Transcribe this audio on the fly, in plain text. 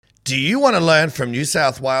Do you want to learn from New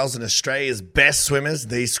South Wales and Australia's best swimmers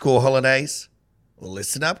these school holidays? Well,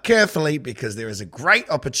 listen up carefully because there is a great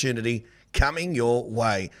opportunity coming your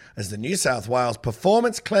way as the New South Wales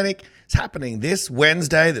Performance Clinic is happening this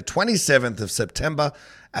Wednesday, the 27th of September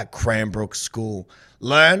at Cranbrook School.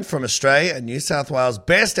 Learn from Australia and New South Wales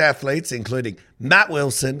best athletes, including Matt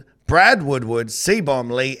Wilson, Brad Woodward, Seabom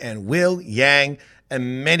Lee, and Will Yang,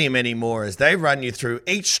 and many, many more as they run you through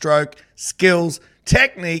each stroke, skills,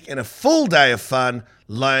 technique, and a full day of fun,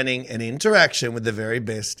 learning, and interaction with the very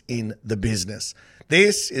best in the business.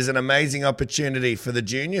 This is an amazing opportunity for the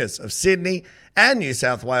juniors of Sydney and New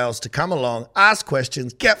South Wales to come along, ask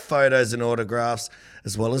questions, get photos and autographs,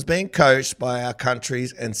 as well as being coached by our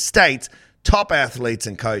country's and state's top athletes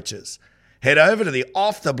and coaches. Head over to the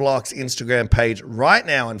Off the Blocks Instagram page right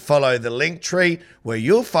now and follow the link tree where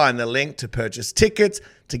you'll find the link to purchase tickets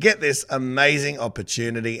to get this amazing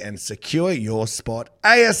opportunity and secure your spot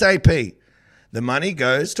ASAP. The money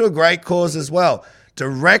goes to a great cause as well,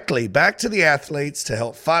 directly back to the athletes to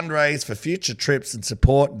help fundraise for future trips and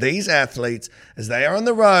support these athletes as they are on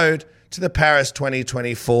the road to the Paris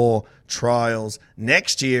 2024 trials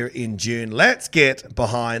next year in June. Let's get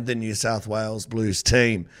behind the New South Wales Blues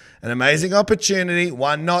team. An amazing opportunity,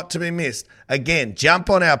 one not to be missed. Again, jump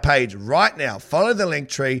on our page right now, follow the link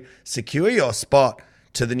tree, secure your spot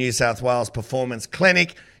to the New South Wales Performance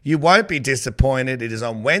Clinic. You won't be disappointed. It is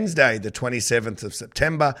on Wednesday, the 27th of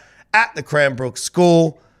September at the Cranbrook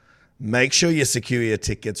School. Make sure you secure your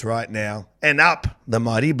tickets right now and up the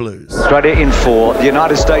Mighty Blues. Australia in 4, the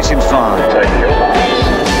United States in 5.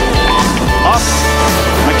 Up,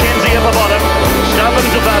 Mackenzie at the bottom,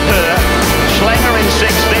 Stubbins above her, Schlanger in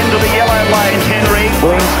 6th, then to the yellow lane, Henry.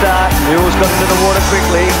 Clean start, Mules got into the water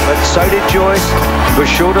quickly, but so did Joyce. Was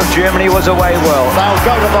short of Germany, was away well. They'll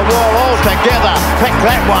go to the wall all together. Pick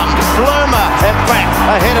that one. Bloomer in back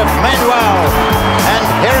ahead of Manuel and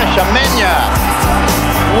Hirishamenya.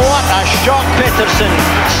 What a shot. Peterson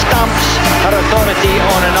stumps her authority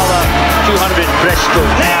on another 200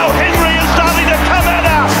 breaststroke. Now Henry is starting to come at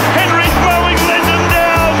her. Henry's mowing Linton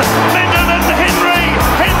down. Linton and Henry.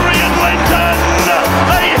 Henry and Linton.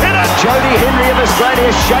 They hit it. Jodie Henry of Australia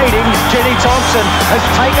shading. Jenny Thompson has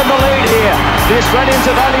taken the lead here. The Australians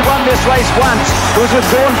have only won this race once. It was with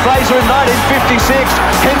Dawn Fraser in 1956.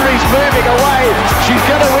 Henry's moving away. She's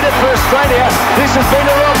going to win it for Australia. This has been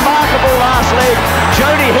a remarkable last leg.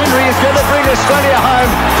 Jodie Henry is going to bring Australia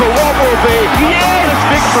home for what will be yes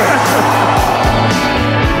victory.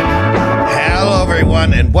 Hello,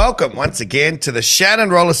 everyone, and welcome once again to the Shannon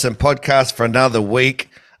Rollason Podcast for another week.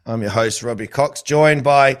 I'm your host, Robbie Cox, joined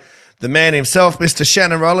by the man himself, Mr.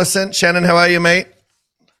 Shannon Rollason. Shannon, how are you, mate?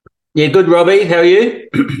 Yeah, good, Robbie. How are you?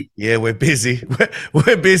 Yeah, we're busy.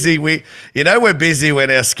 We're busy. We're busy when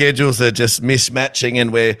our schedules are just mismatching,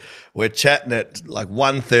 and we're chatting at like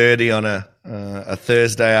 1:30 on a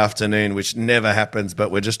Thursday afternoon, which never happens,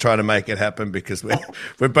 but we're just trying to make it happen because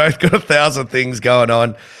we've both got 1,000 things going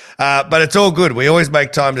on. But it's all good. We always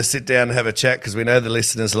make time to sit down and have a chat because we know the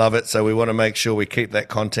listeners love it, so we want to make sure we keep that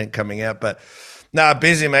content coming out. But no,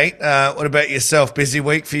 busy, mate. What about yourself? Busy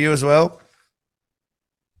week for you as well?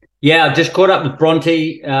 Yeah, I just caught up with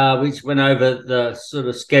Bronte, which went over the sort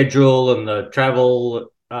of schedule and the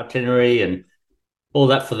travel itinerary and all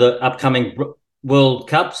that for the upcoming World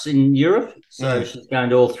Cups in Europe. So she's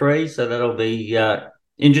going to all three, so that'll be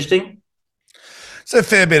interesting. So a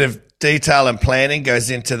fair bit of detail and planning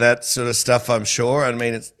goes into that sort of stuff, I'm sure. I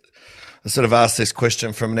mean, I sort of asked this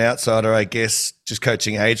question from an outsider, I guess, just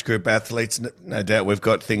coaching age group athletes. No doubt we've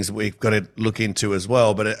got things that we've got to look into as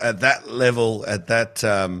well. But at that level, at that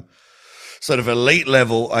sort of elite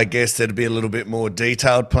level, I guess there'd be a little bit more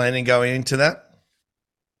detailed planning going into that.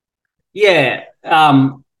 Yeah,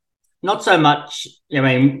 not so much. I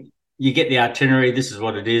mean, you get the itinerary. This is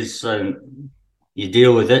what it is, so you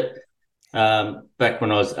deal with it. Back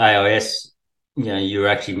when I was AIS, you were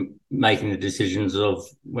actually making the decisions of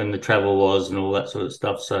when the travel was and all that sort of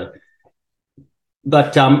stuff. So,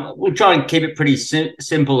 but we'll try and keep it pretty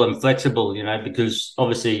simple and flexible, because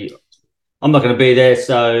obviously I'm not going to be there.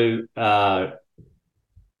 So,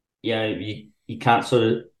 you can't sort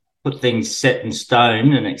of put things set in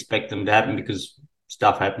stone and expect them to happen because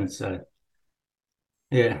stuff happens. So,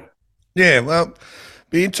 yeah. Yeah, well,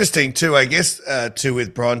 be interesting too, I guess,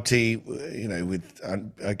 with Bronte,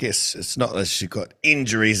 I guess it's not that she's got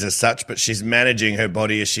injuries as such, but she's managing her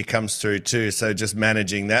body as she comes through too. So just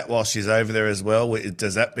managing that while she's over there as well.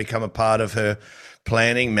 Does that become a part of her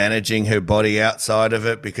planning, managing her body outside of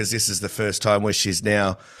it? Because this is the first time where she's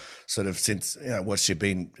now sort of since, what's she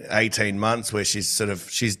been, 18 months, where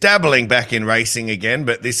she's dabbling back in racing again,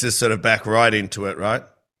 but this is sort of back right into it, right?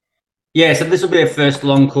 Yeah, so this will be our first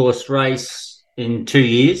long course race in 2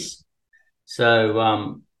 years.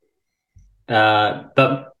 So,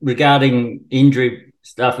 but regarding injury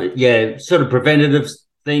stuff, sort of preventative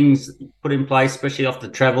things put in place, especially off the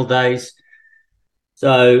travel days.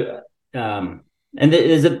 So, and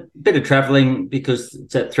there's a bit of traveling because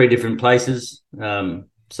it's at 3 different places.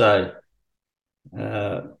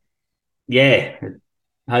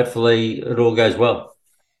 Hopefully it all goes well.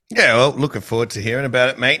 Yeah, well, looking forward to hearing about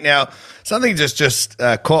it, mate. Now, something just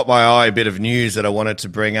caught my eye, a bit of news that I wanted to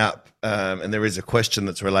bring up, and there is a question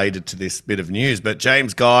that's related to this bit of news. But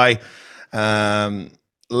James Guy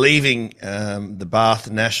leaving the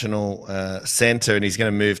Bath National Centre, and he's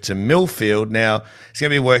going to move to Millfield. Now, he's going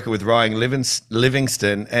to be working with Ryan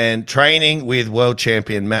Livingston and training with world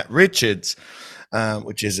champion Matt Richards,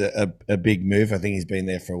 which is a big move. I think he's been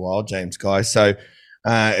there for a while, James Guy. So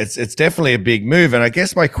it's definitely a big move. And I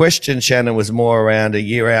guess my question, Shannon, was more around a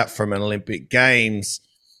year out from an Olympic Games.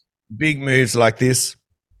 Big moves like this,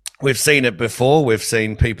 we've seen it before. We've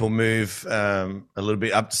seen people move a little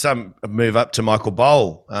bit up. Some move up to Michael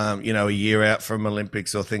Bowl, a year out from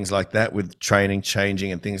Olympics or things like that, with training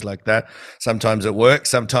changing and things like that. Sometimes it works,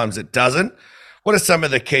 sometimes it doesn't. What are some of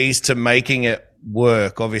the keys to making it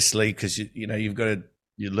work? Obviously, because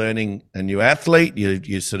you're learning a new athlete.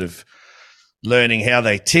 You're sort of learning how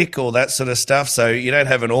they tick, all that sort of stuff. So you don't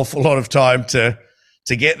have an awful lot of time to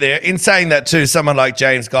get there. In saying that too, someone like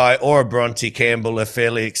James Guy or a Bronte Campbell are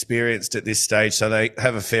fairly experienced at this stage, so they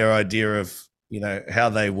have a fair idea of, how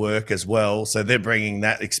they work as well. So they're bringing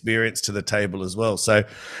that experience to the table as well. So,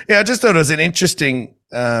 yeah, I just thought it was an interesting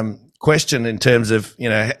question in terms of,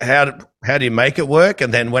 how do you make it work?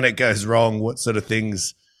 And then when it goes wrong, what sort of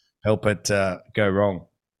things help it go wrong?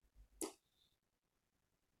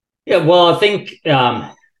 Yeah, well, I think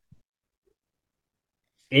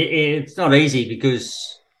it's not easy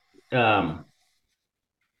because, you don't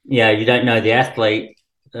know the athlete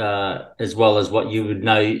as well as what you would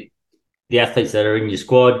know the athletes that are in your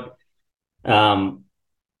squad. I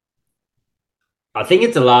think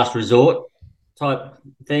it's a last resort type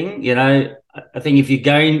thing. I think if you're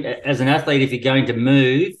going, as an athlete, if you're going to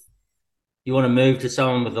move, you want to move to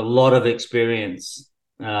someone with a lot of experience.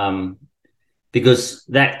 Because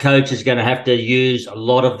that coach is going to have to use a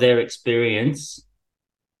lot of their experience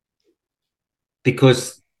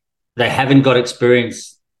because they haven't got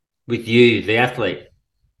experience with you, the athlete.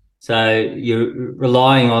 So you're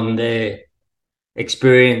relying on their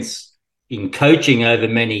experience in coaching over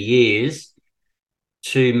many years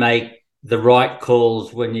to make the right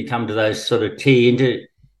calls when you come to those sort of key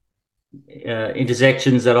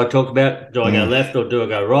intersections that I talk about. Do I go left or do I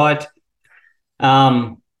go right?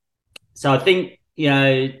 So I think,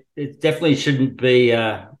 it definitely shouldn't be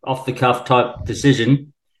off-the-cuff type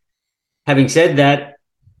decision. Having said that,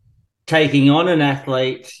 taking on an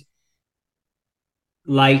athlete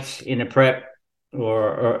late in a prep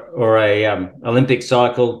or a Olympic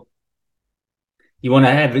cycle, you want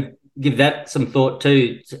to give that some thought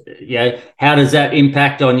too. How does that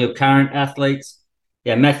impact on your current athletes?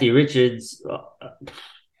 Yeah, Matthew Richards,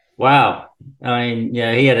 wow. I mean,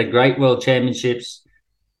 he had a great World Championships.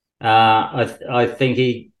 I think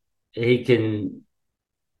he can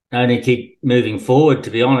only keep moving forward,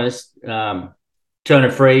 to be honest.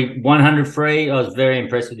 200 free, 100 free. I was very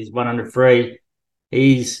impressed with his 100 free.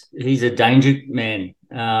 He's a danger man.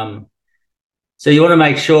 So you want to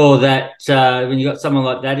make sure that when you got someone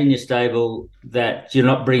like that in your stable, that you're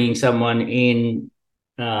not bringing someone in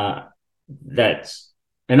that's,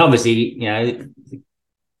 and obviously,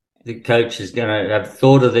 the coach is going to have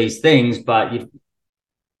thought of these things, but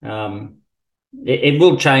it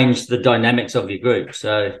will change the dynamics of your group.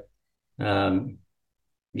 So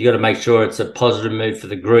you got to make sure it's a positive move for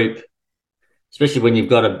the group, especially when you've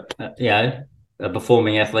got a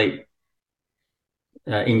performing athlete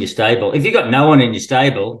in your stable. If you've got no one in your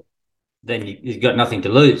stable, then you've got nothing to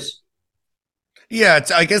lose. Yeah,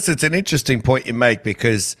 I guess it's an interesting point you make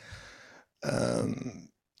because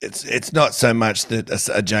it's not so much that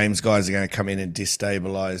a James Guys are going to come in and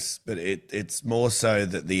destabilise, but it's more so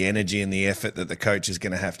that the energy and the effort that the coach is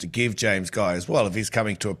going to have to give James Guy as well. If he's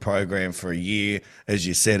coming to a program for a year, as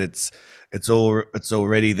you said, it's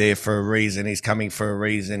already there for a reason. He's coming for a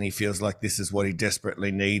reason. He feels like this is what he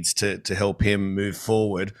desperately needs to help him move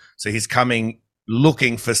forward. So he's coming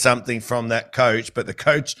looking for something from that coach, but the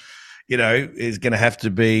coach, is going to have to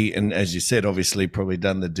be, and as you said, obviously probably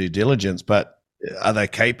done the due diligence, but are they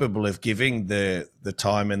capable of giving the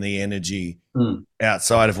time and the energy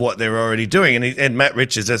outside of what they're already doing? And Matt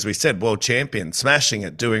Richards, as we said, world champion, smashing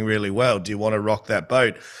it, doing really well. Do you want to rock that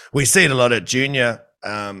boat? We see it a lot at junior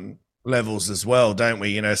levels as well, don't we?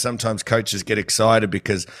 You know, sometimes coaches get excited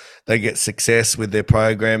because they get success with their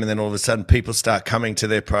program, and then all of a sudden people start coming to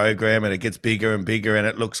their program and it gets bigger and bigger and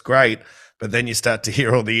it looks great. But then you start to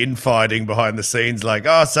hear all the infighting behind the scenes, like,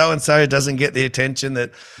 oh, so-and-so doesn't get the attention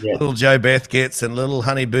that little Joe Beth gets, and little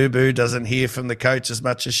Honey Boo Boo doesn't hear from the coach as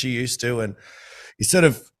much as she used to. And you sort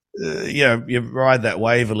of, you ride that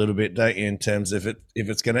wave a little bit, don't you, in terms of if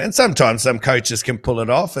it's going to – and sometimes some coaches can pull it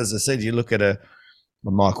off. As I said, you look at a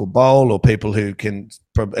Michael Bowl or people who can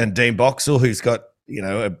 – and Dean Boxall, who's got, you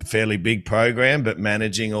know, a fairly big program but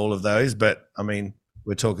managing all of those. But, I mean,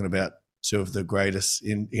 we're talking about two of the greatest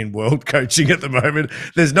in world coaching at the moment.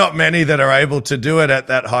 There's not many that are able to do it at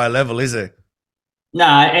that high level, is there? No,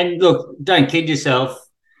 and look, don't kid yourself.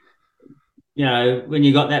 You know, when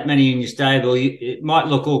you got that many in your stable, it might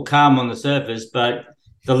look all calm on the surface, but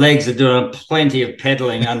the legs are doing plenty of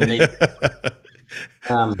pedaling underneath.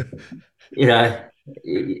 But, you know,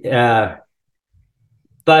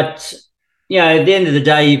 at the end of the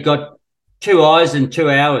day, you've got 2 eyes and 2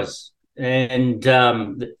 hours, and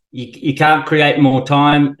you can't create more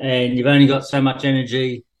time, and you've only got so much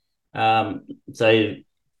energy. So,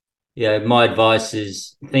 yeah, my advice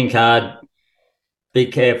is think hard, be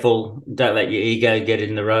careful, don't let your ego get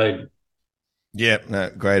in the road. Yeah, no,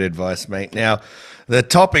 great advice, mate. Now, the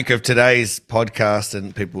topic of today's podcast,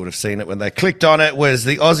 and people would have seen it when they clicked on it, was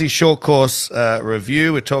the Aussie Short Course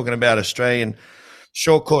review. We're talking about Australian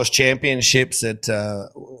Short Course Championships that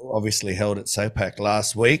obviously held at SOPAC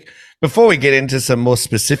last week. Before we get into some more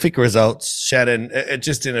specific results, Shannon,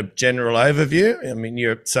 just in a general overview, I mean,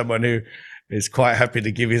 you're someone who is quite happy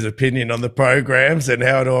to give his opinion on the programs and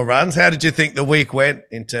how it all runs. How did you think the week went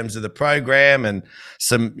in terms of the program and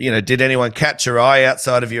some, you know, did anyone catch your eye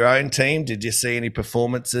outside of your own team? Did you see any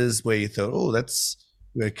performances where you thought, oh,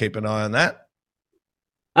 we'll keep an eye on that?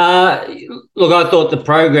 Look, I thought the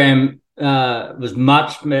program was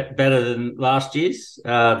much better than last year's.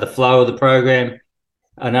 The flow of the program.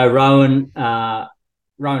 I know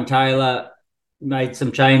Rowan Taylor made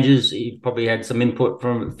some changes. He probably had some input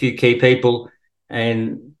from a few key people,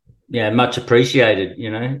 and much appreciated.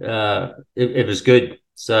 You know, it was good.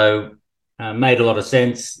 So made a lot of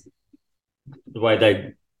sense the way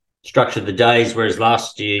they structured the days. Whereas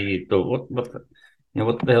last year you thought, what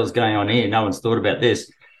the hell's going on here? No one's thought about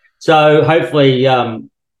this. So hopefully,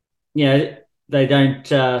 they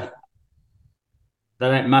don't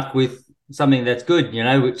muck with something that's good. You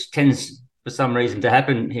know, which tends for some reason to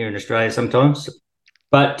happen here in Australia sometimes.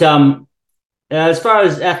 But as far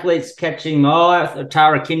as athletes catching my eye,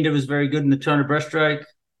 Tara Kinder was very good in the 200 breaststroke.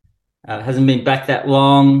 Hasn't been back that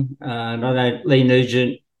long. I know Lee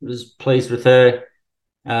Nugent was pleased with her.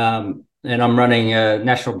 And I'm running a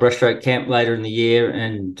national breaststroke camp later in the year,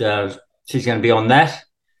 and she's going to be on that.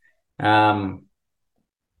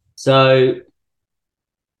 So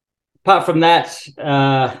apart from that,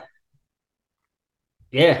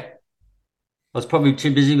 I was probably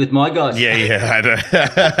too busy with my guys.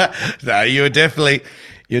 No, you're definitely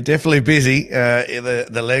busy.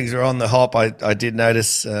 The legs are on the hop. I did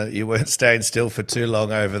notice you weren't staying still for too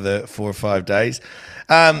long over the 4 or 5 days.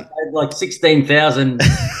 I had like 16,000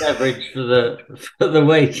 average for the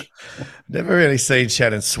week. Never really seen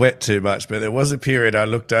Shannon sweat too much, but there was a period I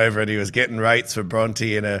looked over and he was getting rates for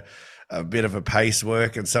Bronte in a bit of a pace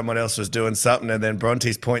work, and someone else was doing something, and then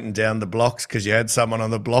Bronte's pointing down the blocks because you had someone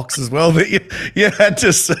on the blocks as well that you had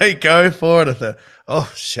to say go for it. I thought,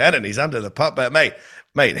 oh, Shannon, he's under the pump, but mate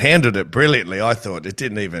handled it brilliantly. I thought it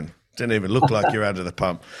didn't even look like you're under the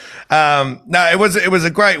pump. No, it was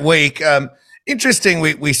a great week. Interesting.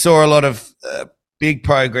 We saw a lot of big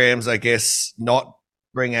programs, I guess, not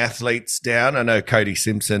bring athletes down. I know Cody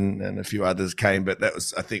Simpson and a few others came, but that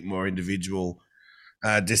was, I think, more individual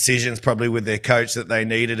decisions probably with their coach that they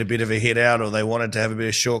needed a bit of a hit out, or they wanted to have a bit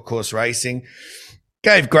of short course racing.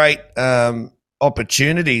 Gave great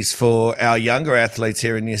opportunities for our younger athletes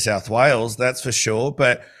here in New South Wales, that's for sure.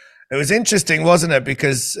 But it was interesting, wasn't it?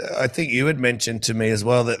 Because I think you had mentioned to me as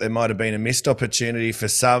well that there might have been a missed opportunity for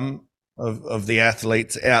some of the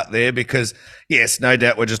athletes out there, because yes, no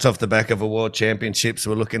doubt we're just off the back of a World Championships.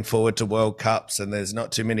 We're looking forward to World Cups, and there's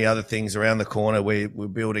not too many other things around the corner we're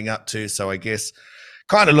building up to. So I guess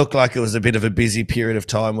kind of looked like it was a bit of a busy period of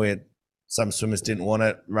time where some swimmers didn't want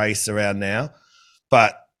to race around now.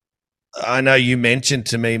 But I know you mentioned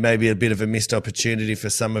to me maybe a bit of a missed opportunity for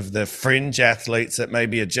some of the fringe athletes that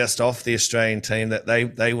maybe are just off the Australian team, that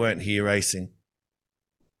they weren't here racing.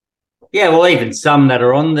 Yeah, well, even some that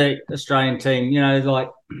are on the Australian team, you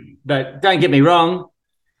know, but don't get me wrong,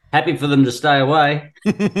 happy for them to stay away.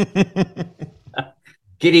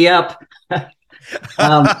 Giddy up.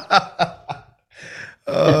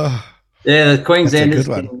 Yeah, the Queenslanders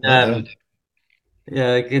That's a good one.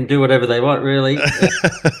 can do whatever they want, really.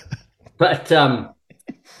 But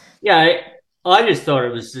I just thought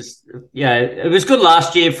it was just, it was good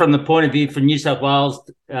last year from the point of view for New South Wales.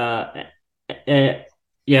 It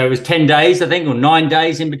was 10 days, I think, or 9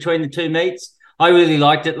 days in between the two meets. I really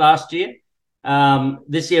liked it last year.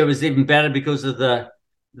 This year was even better because of the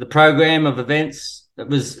program of events. It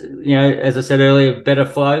was, as I said earlier, better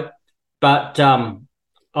flow. But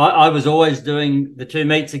I was always doing the two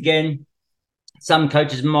meets again. Some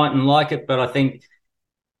coaches mightn't like it, but I think,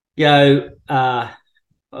 I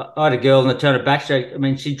had a girl in the Turner backstroke. I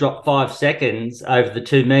mean, she dropped 5 seconds over the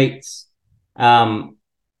two meets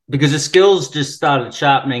because the skills just started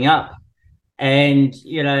sharpening up. And,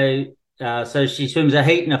 so she swims a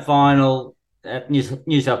heat and a final at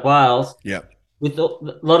New South Wales. Yeah. With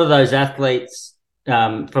a lot of those athletes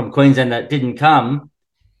from Queensland that didn't come,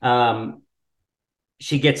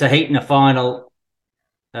 she gets a heat and a final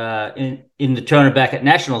in the Turner back at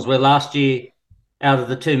Nationals, where last year, out of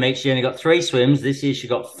the two meets, she only got 3 swims. This year she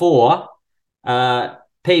got 4.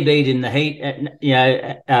 PB'd in the heat,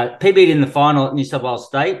 PB'd in the final at New South Wales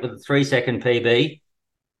State with a 3-second PB.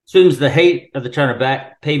 Swims the heat of the Turner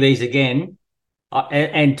back, PBs again.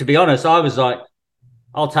 And to be honest, I was like,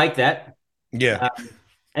 I'll take that. Yeah.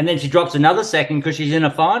 And then she drops another second because she's in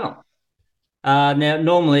a final. Now,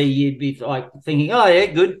 normally you'd be like thinking, oh, yeah,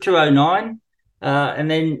 good, 209.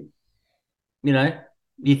 And then,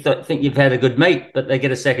 you think you've had a good meet, but they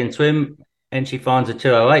get a second swim and she finds a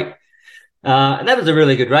 208. And that was a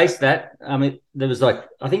really good race, that. I mean, there was I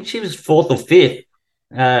think she was 4th or 5th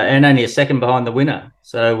and only a second behind the winner.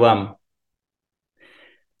 So, I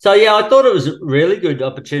thought it was a really good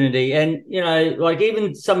opportunity. And,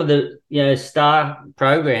 even some of the, star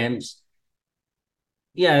programs,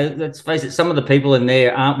 let's face it, some of the people in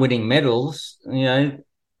there aren't winning medals,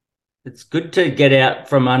 It's good to get out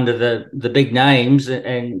from under the big names,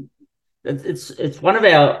 and it's one of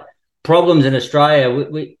our problems in Australia.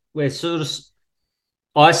 We're sort of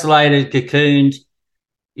isolated, cocooned.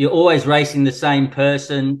 You're always racing the same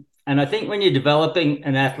person, and I think when you're developing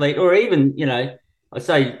an athlete, or even I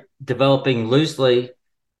say developing loosely,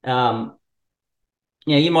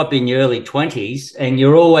 you might be in your early 20s, and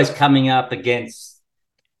you're always coming up against,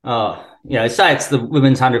 say it's the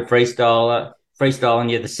women's 100 freestyle, and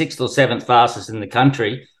you're the 6th or 7th fastest in the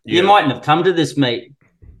country. Yeah. You mightn't have come to this meet,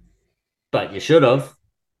 but you should have.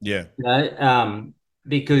 Yeah.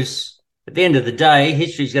 Because at the end of the day,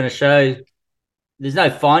 history's going to show there's no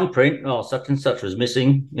fine print. Oh, such and such was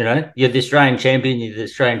missing. You're the Australian champion. You're the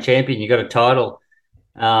Australian champion. You got a title.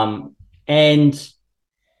 And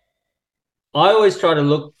I always try to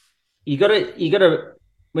look. You got to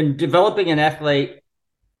when developing an athlete,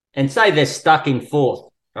 and say they're stuck in 4th.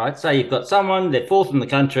 Right, so you've got someone, they're 4th in the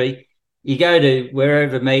country. You go to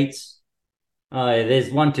wherever meets. Oh, there's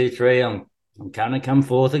 1, 2, 3. I'm going to come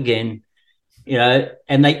 4th again,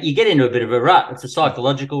 and you get into a bit of a rut. It's a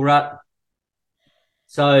psychological rut.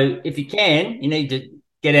 So if you can, you need to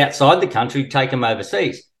get outside the country, take them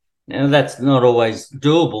overseas. Now that's not always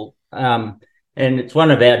doable, and it's one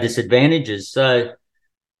of our disadvantages. So,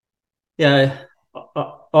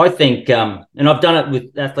 I think, and I've done it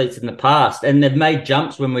with athletes in the past, and they've made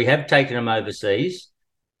jumps when we have taken them overseas,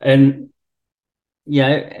 and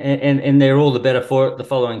and they're all the better for it the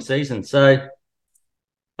following season. So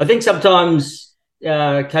I think sometimes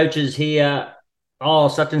coaches hear, oh,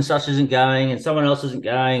 such and such isn't going, and someone else isn't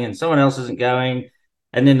going, and someone else isn't going,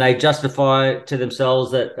 and then they justify to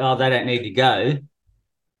themselves that, oh, they don't need to go,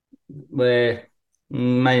 where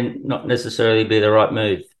may not necessarily be the right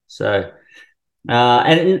move. So.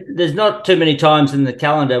 And there's not too many times in the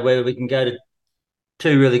calendar where we can go to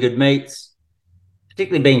 2 really good meets,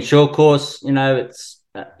 particularly being short course. It's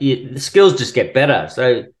the skills just get better.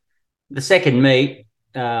 So the second meet,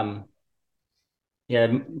 my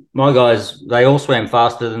guys, they all swam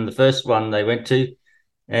faster than the first one they went to,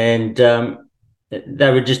 and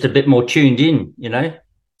they were just a bit more tuned in,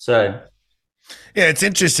 So yeah, it's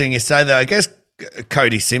interesting you say that. I guess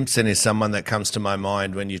Cody Simpson is someone that comes to my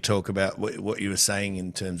mind when you talk about what you were saying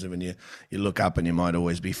in terms of when you look up and you might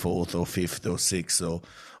always be 4th or 5th or 6th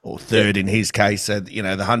or 3rd in his case. So, the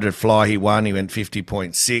 100 fly he won, he went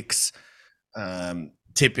 50.6.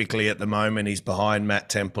 Typically at the moment he's behind Matt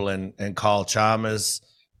Temple and Kyle Chalmers.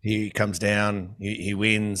 He comes down, he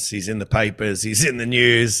wins, he's in the papers, he's in the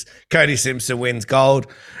news. Cody Simpson wins gold.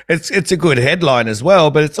 It's a good headline as well,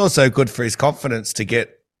 but it's also good for his confidence to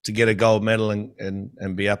get a gold medal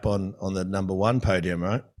and be up on the number 1 podium,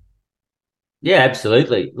 right? Yeah,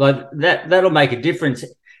 absolutely. Like that'll make a difference.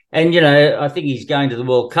 And, I think he's going to the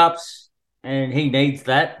World Cups and he needs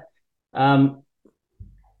that.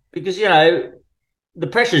 Because, the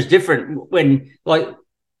pressure is different when, like,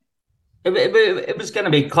 it was going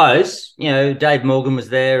to be close. Dave Morgan was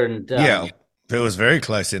there, and it was very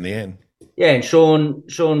close in the end. Yeah, and Sean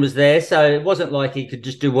was there, so it wasn't like he could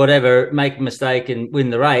just do whatever, make a mistake, and win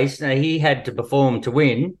the race. No, he had to perform to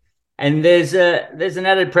win, and there's an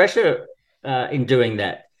added pressure in doing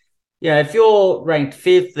that. If you're ranked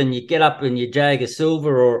 5th and you get up and you jag a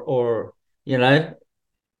silver, or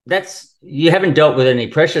that's, you haven't dealt with any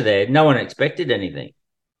pressure there. No one expected anything.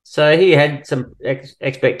 So he had some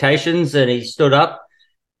expectations, and he stood up.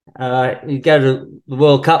 You go to the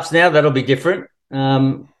World Cups now, that'll be different,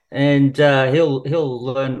 and he'll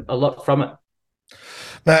learn a lot from it.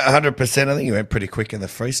 100%. I think you went pretty quick in the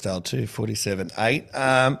freestyle too,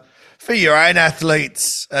 47.8. For your own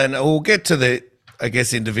athletes, and we'll get to the, I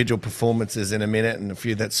guess, individual performances in a minute, and a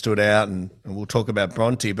few that stood out, and we'll talk about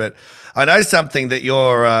Bronte. But I know something that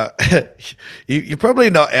you're you're probably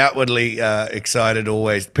not outwardly excited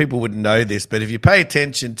always. People wouldn't know this, but if you pay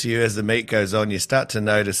attention to you as the meet goes on, you start to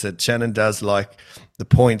notice that Shannon does like the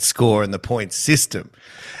point score and the point system.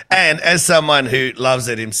 And as someone who loves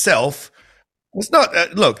it himself, it's not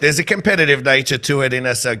look, there's a competitive nature to it in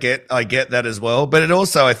us. I get that as well, but it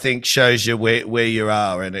also, I think, shows you where you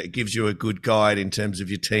are, and it gives you a good guide in terms of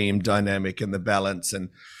your team dynamic and the balance and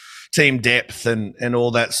team depth and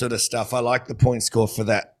all that sort of stuff. I like the point score for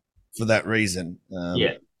that reason.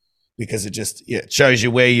 Because it just shows you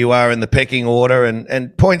where you are in the pecking order,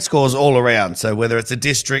 and point scores all around. So whether it's a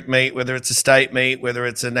district meet, whether it's a state meet, whether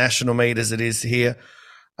it's a national meet as it is here,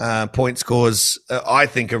 point scores, I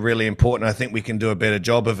think, are really important. I think we can do a better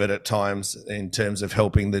job of it at times in terms of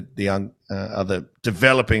helping the young other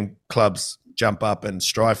developing clubs jump up and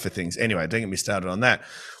strive for things. Anyway, don't get me started on that.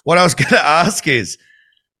 What I was going to ask is,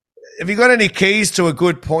 have you got any keys to a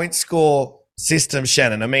good point score system,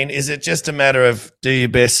 Shannon? I mean, is it just a matter of do your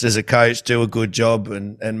best as a coach, do a good job,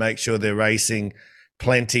 and make sure they're racing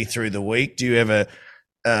plenty through the week? Do you ever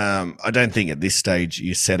I don't think at this stage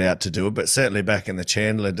you set out to do it, but certainly back in the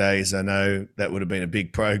Chandler days, I know that would have been a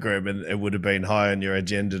big program, and it would have been high on your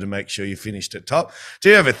agenda to make sure you finished at top. Do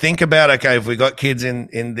you ever think about, okay, if we got kids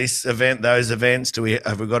in this event, those events,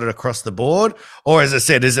 have we got it across the board? Or, as I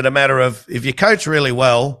said, is it a matter of if you coach really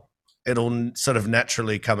well, it'll sort of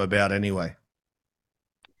naturally come about anyway?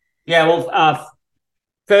 Yeah, well,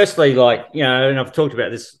 firstly, and I've talked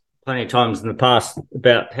about this plenty of times in the past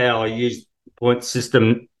about how I use point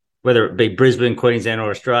system, whether it be Brisbane, Queensland,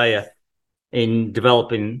 or Australia, in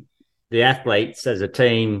developing the athletes as a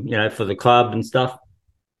team, for the club and stuff.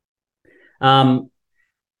 I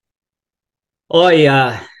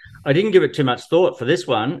didn't give it too much thought for this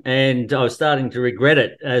one, and I was starting to regret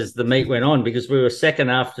it as the meet went on, because we were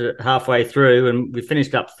second after halfway through, and we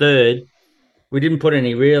finished up third. We didn't put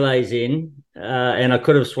any relays in, and I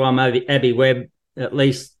could have swum Abbey Webb at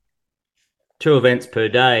least 2 events per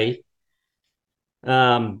day.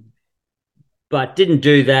 But didn't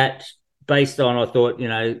do that based on, I thought,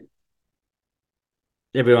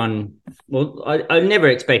 everyone, well, I never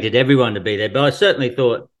expected everyone to be there, but I certainly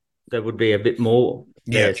thought there would be a bit more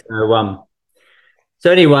there.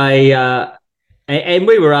 So anyway, and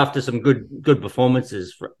we were after some good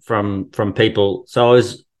performances from people. So I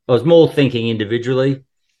was more thinking individually.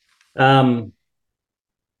 But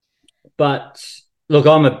look,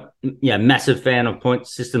 I'm a massive fan of point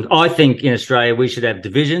systems. I think in Australia we should have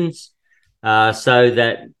divisions, so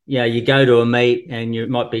that you go to a meet and you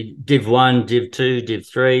might be Div 1, Div 2, Div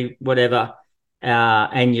 3, whatever,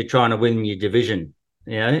 and you're trying to win your division,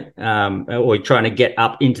 or you're trying to get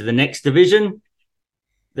up into the next division,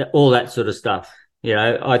 all that sort of stuff.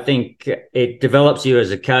 I think it develops you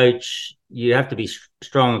as a coach. You have to be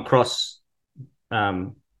strong across,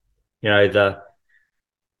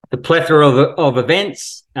 the plethora of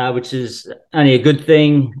events, which is only a good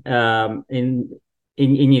thing in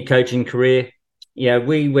your coaching career.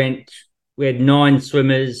 We had 9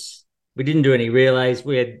 swimmers. We didn't do any relays.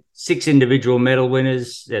 We had 6 individual medal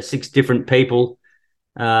winners, 6 different people.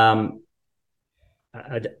 Off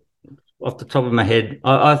the top of my head,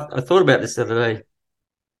 I thought about this the other day.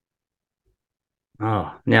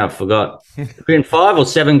 Oh, now I forgot. We're in 5 or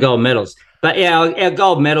 7 gold medals. But our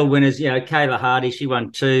gold medal winners, Kayla Hardy, she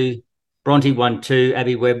won 2, Bronte won 2,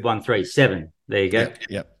 Abbey Webb won 3, 7. There you go.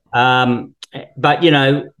 Yep. But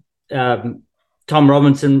Tom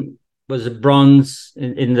Robinson was a bronze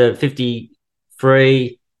in the 50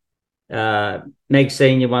 free. Meg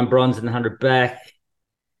Senior won bronze in the 100 back.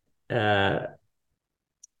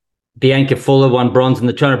 Bianca Fuller won bronze in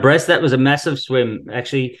the 200 breast. That was a massive swim,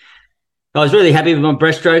 actually. I was really happy with my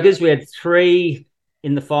breaststrokers. We had 3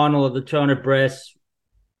 in the final of the 200 breast.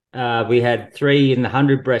 we had 3 in the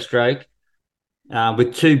 100 breaststroke,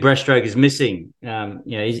 with 2 breaststrokers missing.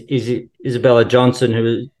 Isabella Johnson, who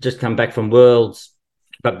had just come back from Worlds,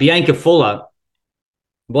 but Bianca Fuller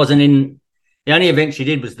wasn't in. The only event she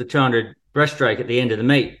did was the 200 breaststroke at the end of the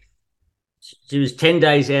meet. She was 10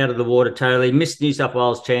 days out of the water totally, missed New South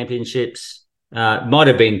Wales Championships, might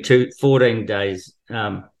have been 14 days.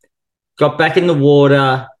 Got back in the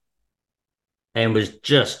water and was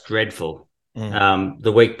just dreadful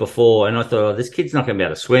the week before. And I thought, this kid's not going to be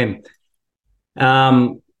able to swim.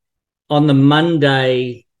 On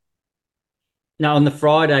the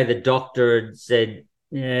Friday, the doctor had said,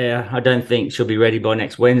 I don't think she'll be ready by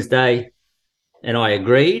next Wednesday. And I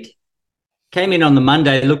agreed. Came in on the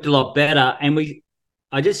Monday, looked a lot better. And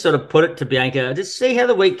I just sort of put it to Bianca, just see how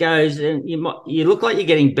the week goes. And you look like you're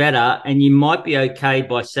getting better and you might be okay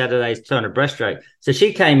by Saturday's 200 breaststroke. So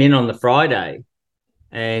she came in on the Friday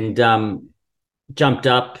and jumped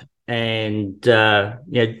up and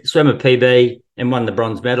swam a PB and won the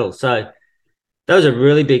bronze medal. So that was a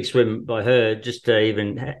really big swim by her just to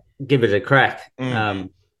even give it a crack.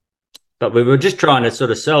 But we were just trying to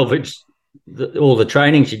sort of salvage all the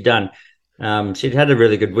training she'd done. She'd had a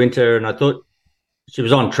really good winter and I thought she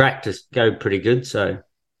was on track to go pretty good. So,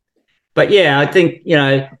 but yeah, I think,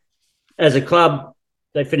 as a club,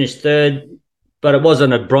 they finished 3rd, but it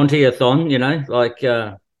wasn't a Bronte-a-thon,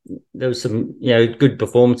 there was some, good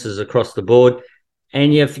performances across the board.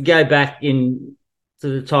 And if you go back to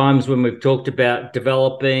the times when we've talked about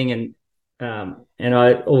developing and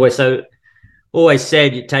I always said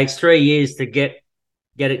it takes 3 years to get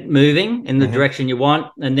it moving in the direction you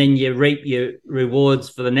want, and then you reap your rewards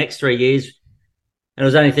for the next 3 years. And I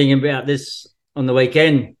was only thinking about this on the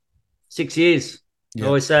weekend, 6 years. Yep. I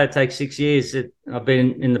always say it takes 6 years. I've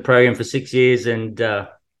been in the program for 6 years and,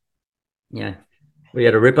 we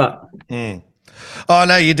had a ripper. Oh,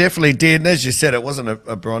 no, you definitely did. And as you said, it wasn't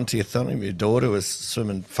a Bronte-a-thon. Your daughter was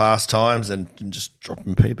swimming fast times and just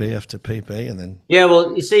dropping PB after PB. And then. Yeah,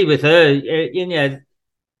 well, you see with her,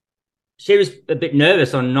 she was a bit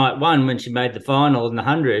nervous on night 1 when she made the final in the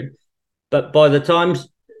 100. But by the time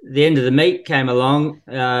the end of the meet came along,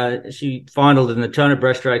 she finaled in the 200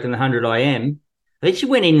 breaststroke and the 100 IM. I think she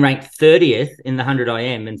went in ranked 30th in the 100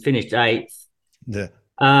 IM and finished 8th. Yeah.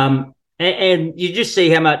 And you just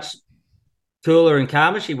see how much cooler and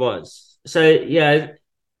calmer she was. So,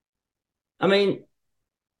 I mean,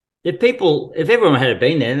 if everyone had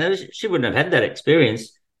been there, she wouldn't have had that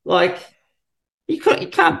experience. Like, you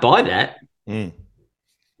can't buy that.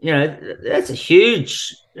 That's a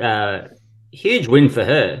huge win for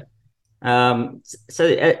her.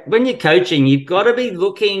 So when you're coaching, you've got to be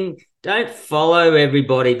looking, don't follow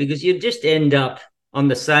everybody because you just end up on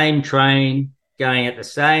the same train, going at the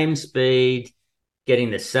same speed, getting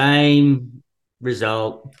the same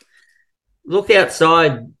result. Look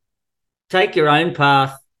outside, take your own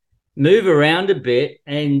path, move around a bit,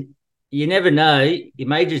 and you never know, you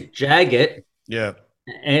may just jag it. Yeah.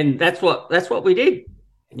 And that's what we did.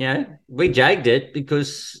 We jagged it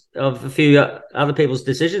because of a few other people's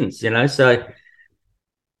decisions, so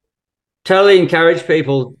totally encourage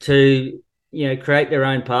people to, create their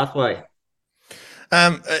own pathway.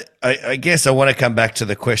 I guess I want to come back to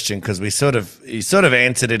the question because you sort of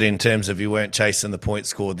answered it in terms of you weren't chasing the point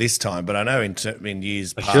score this time, but I know in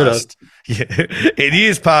years past, in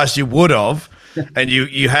years past you would have, and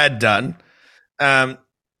you had done.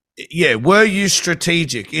 Were you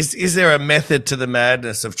strategic? Is there a method to the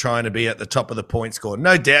madness of trying to be at the top of the point score?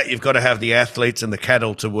 No doubt you've got to have the athletes and the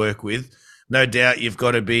cattle to work with. No doubt you've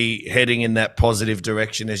got to be heading in that positive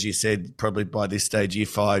direction, as you said, probably by this stage, year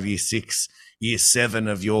 5, year 6, year 7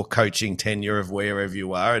 of your coaching tenure of wherever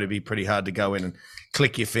you are. It'd be pretty hard to go in and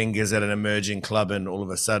click your fingers at an emerging club and all of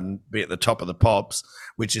a sudden be at the top of the pops,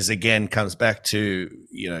 which is, again, comes back to,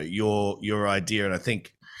 your idea. And I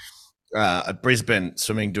think at Brisbane,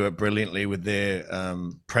 swimming do it brilliantly with their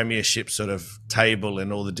premiership sort of table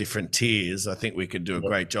and all the different tiers. I think we could do a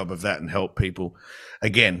great job of that and help people.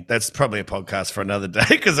 Again, that's probably a podcast for another day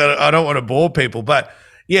because I don't want to bore people. But,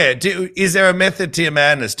 is there a method to your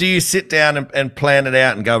madness? Do you sit down and plan it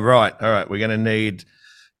out and go, right, all right, we're going to need,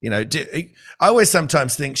 I always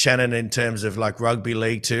sometimes think, Shannon, in terms of like rugby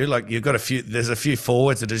league too, like there's a few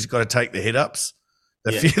forwards that has got to take the hit-ups.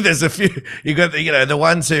 There's a few, you got the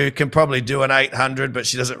ones who can probably do an 800, but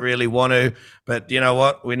she doesn't really want to. But you know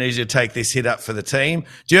what? We need you to take this hit up for the team.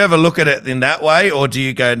 Do you ever look at it in that way, or do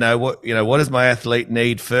you go, no? What does my athlete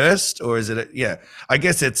need first, or is it? I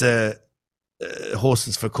guess it's a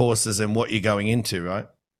horses for courses and what you're going into, right?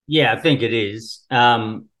 Yeah, I think it is.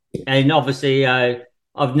 And obviously,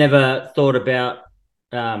 I've never thought about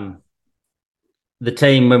the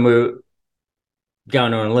team when we were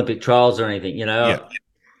going to an Olympic trials or anything, you know. Yeah.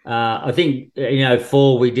 I think, you know,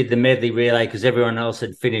 4, we did the medley relay because everyone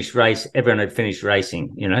had finished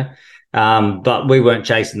racing, you know. But we weren't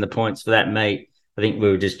chasing the points for that meet. I think we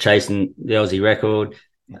were just chasing the Aussie record.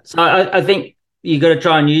 So I think you got to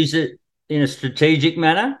try and use it in a strategic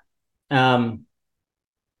manner.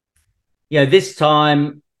 This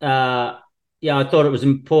time, I thought it was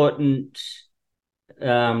important.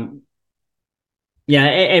 And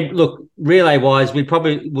look, relay-wise, we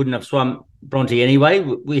probably wouldn't have swum Bronte anyway.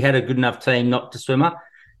 We had a good enough team not to swim her.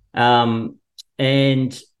 But I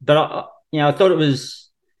thought it was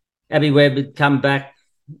Abby Webb had come back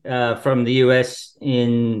from the US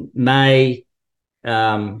in May.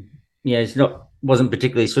 Wasn't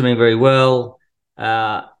particularly swimming very well.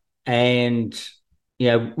 And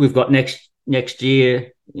we've got next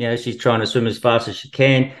year, she's trying to swim as fast as she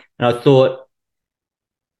can. And I thought,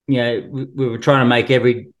 we were trying to make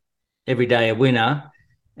every day a winner,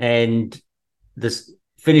 and this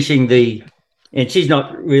finishing and she's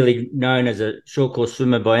not really known as a short course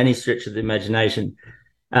swimmer by any stretch of the imagination.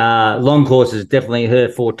 Long course is definitely her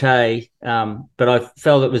forte. But I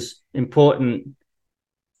felt it was important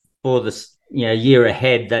for this, year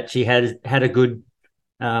ahead that she had a good,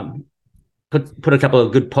 put a couple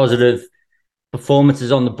of good positive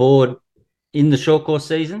performances on the board in the short course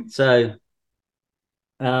season. So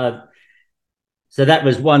that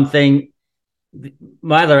was one thing.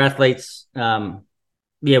 My other athletes,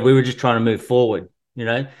 we were just trying to move forward,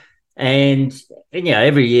 and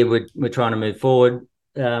every year we're trying to move forward.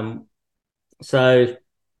 So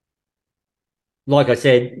like I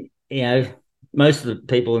said, most of the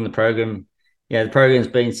people in the program, the program's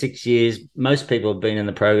been 6 years. Most people have been in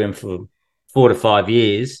the program for 4 to 5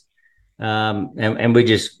 years. And we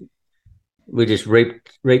just reap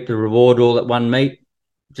the reward all at one meet,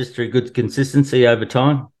 just through good consistency over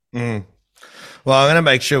time. Mm. Well, I'm going to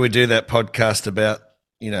make sure we do that podcast about,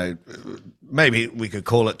 maybe we could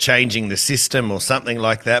call it changing the system or something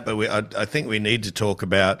like that. But I think we need to talk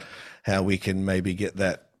about how we can maybe get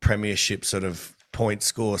that premiership sort of point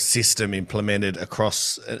score system implemented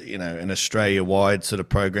across, an Australia-wide sort of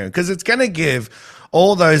program, because it's going to give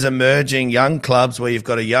all those emerging young clubs where you've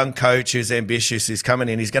got a young coach who's ambitious, who's coming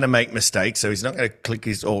in, he's going to make mistakes, so he's not going to click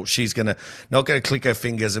she's not going to click her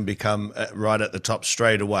fingers and become right at the top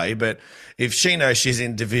straight away. But if she knows she's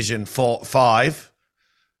in Division 5,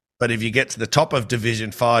 but if you get to the top of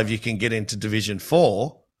Division 5, you can get into Division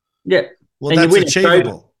 4. Yeah, well, that's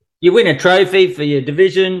achievable. You win a trophy for your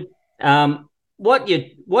division. What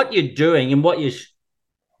you're doing and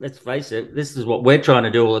let's face it, this is what we're trying to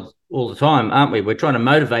do all the time, aren't we? We're trying to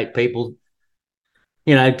motivate people,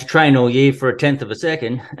 to train all year for a tenth of a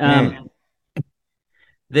second.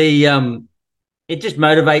 It just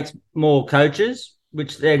motivates more coaches,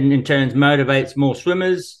 which then in turn motivates more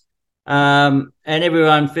swimmers, and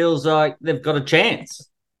everyone feels like they've got a chance.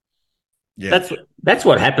 Yeah, that's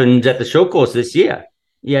what happened at the short course this year.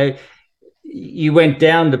 You went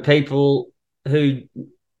down to people who,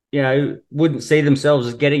 wouldn't see themselves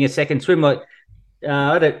as getting a second swim. Like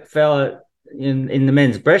I had a fella in the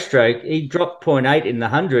men's breaststroke, he dropped 0.8 in the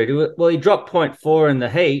 100. Well, he dropped 0.4 in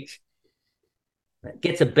the heat,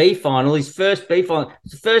 gets a B final, his first B final.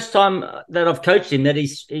 It's the first time that I've coached him that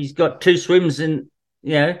he's got 2 swims in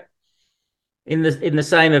the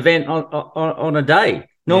same event on a day.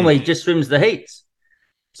 Normally he just swims the heats.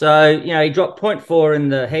 So, he dropped 0.4 in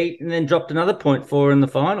the heat and then dropped another 0.4 in the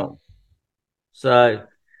final. So,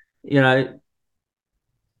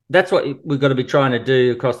 that's what we've got to be trying to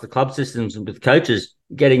do across the club systems and with coaches,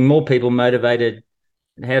 getting more people motivated.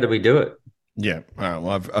 And how do we do it? Yeah. All right.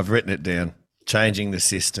 Well, I've written it down. Changing the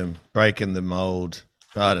system, breaking the mold.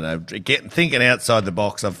 I don't know. Thinking outside the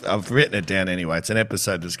box. I've written it down anyway. It's an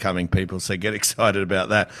episode that's coming, people, so get excited about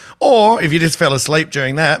that. Or if you just fell asleep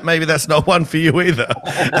during that, maybe that's not one for you either.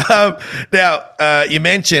 Now, you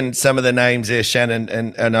mentioned some of the names there, Shannon,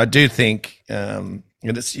 and I do think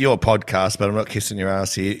and it's your podcast, but I'm not kissing your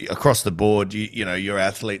ass here. Across the board, your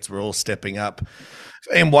athletes were all stepping up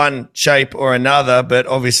in one shape or another, but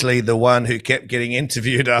obviously the one who kept getting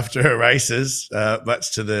interviewed after her races,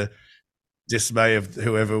 much to the dismay of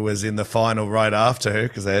whoever was in the final right after her,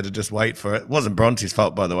 because they had to just wait for it. It wasn't Bronte's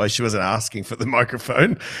fault, by the way. She wasn't asking for the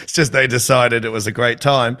microphone. It's just they decided it was a great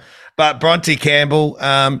time. But Bronte Campbell,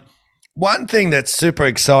 one thing that's super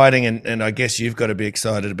exciting, and I guess you've got to be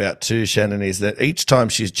excited about too, Shannon, is that each time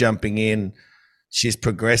she's jumping in she's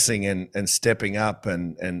progressing and stepping up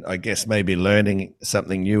and I guess maybe learning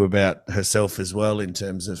something new about herself as well in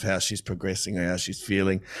terms of how she's progressing and how she's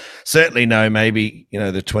feeling. Certainly know maybe, you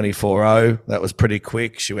know, the 24.0, that was pretty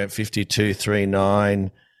quick. She went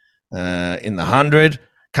 52.39 in the 100,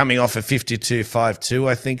 coming off a 52.52,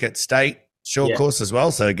 I think, at state short course as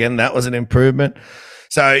well. So again, that was an improvement.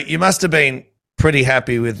 So you must have been pretty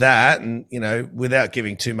happy with that. And, you know, without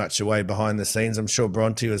giving too much away behind the scenes, I'm sure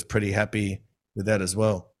Bronte was pretty happy with that as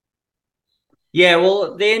well. Yeah,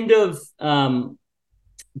 well, at the end of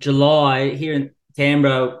July here in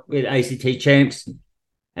Canberra with ACT champs,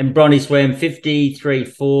 and Bronte swam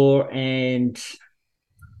 53.4 and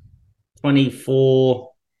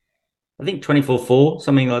 24, I think 24.4,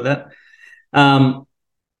 something like that.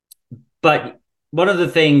 But one of the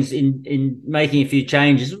things in making a few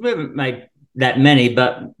changes, we haven't made that many,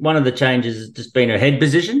 but one of the changes has just been her head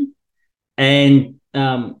position. And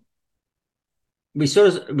we saw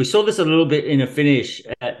this a little bit in a finish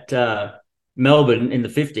at Melbourne in the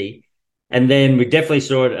 50, and then we definitely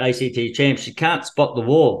saw it at ACT Champs. She can't spot the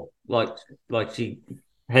wall like she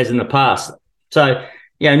has in the past. So,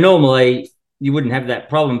 normally you wouldn't have that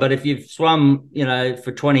problem. But if you've swum,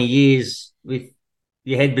 for 20 years with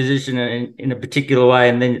your head position in a particular way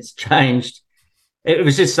and then it's changed, it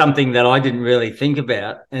was just something that I didn't really think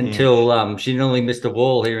about until she nearly missed a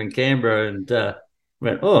wall here in Canberra and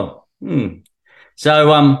went,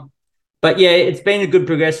 So, but yeah, it's been a good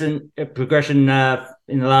progression in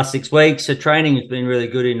the last 6 weeks. So training has been really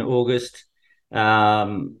good in August.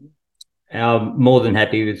 I'm more than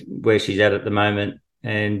happy with where she's at the moment.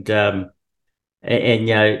 And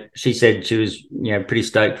she said she was, pretty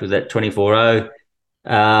stoked with that 24.0.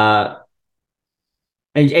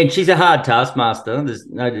 And she's a hard taskmaster.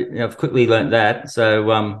 I've quickly learnt that.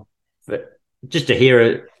 So, but just to hear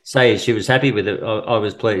her say she was happy with it, I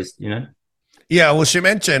was pleased, Yeah, well, she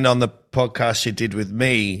mentioned on the podcast she did with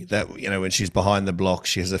me that, when she's behind the block,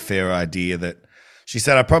 she has a fair idea that she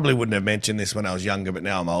said, I probably wouldn't have mentioned this when I was younger, but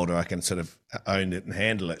now I'm older, I can sort of own it and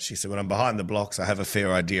handle it. She said, when I'm behind the blocks, I have a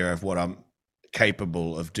fair idea of what I'm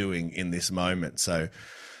capable of doing in this moment. So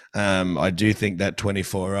I do think that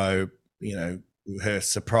 24.0, her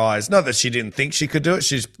surprise, not that she didn't think she could do it,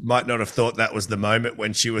 she might not have thought that was the moment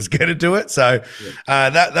when she was going to do it. So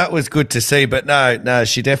that was good to see. But no,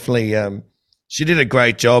 she definitely she did a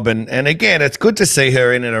great job. And again, it's good to see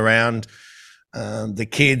her in and around the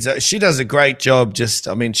kids. She does a great job.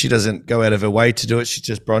 She doesn't go out of her way to do it. She's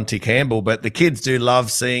just Bronte Campbell, but the kids do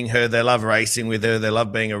love seeing her. They love racing with her. They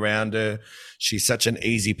love being around her. She's such an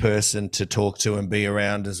easy person to talk to and be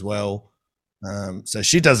around as well. So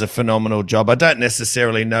she does a phenomenal job. I don't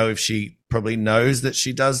necessarily know if she probably knows that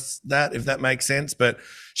she does that, if that makes sense, but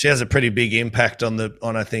she has a pretty big impact on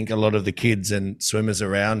I think a lot of the kids and swimmers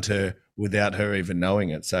around her without her even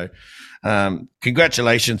knowing it. So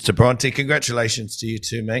congratulations to Bronte. Congratulations to you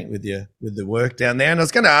too, mate, with the work down there. And I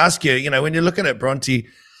was going to ask you, when you're looking at Bronte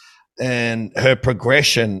and her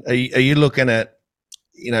progression, are you looking at,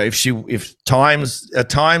 if times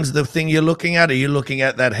the thing you're looking at, are you looking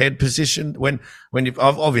at that head position when you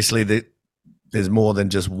obviously there's more than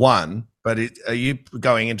just one, but are you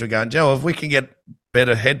going into going, Joe, if we can get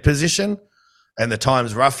better head position and the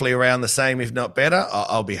time's roughly around the same, if not better,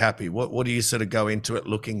 I'll be happy. What do you sort of go into it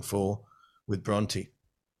looking for with Bronte?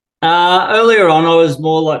 Earlier on, I was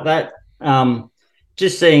more like that,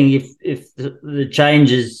 just seeing if the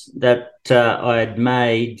changes that I had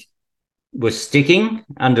made were sticking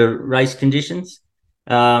under race conditions.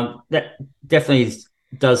 That definitely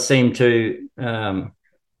does seem to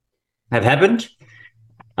have happened.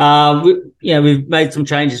 We've made some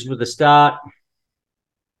changes with the start.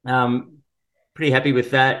 Pretty happy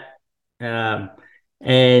with that.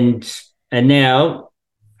 And now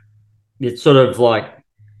it's sort of like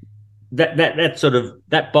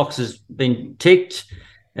that box has been ticked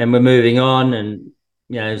and we're moving on. And,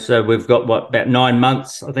 so we've got about 9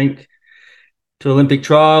 months, I think, to Olympic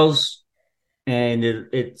trials. And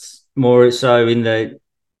it's more so in the,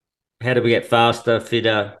 how do we get faster,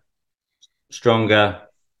 fitter, stronger,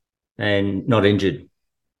 and not injured?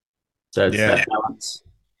 So it's that balance.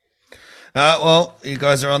 Well, you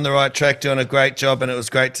guys are on the right track, doing a great job, and it was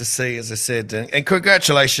great to see, as I said. And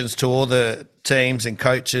congratulations to all the teams and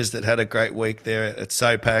coaches that had a great week there at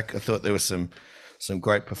SOPAC. I thought there were some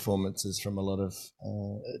great performances from a lot of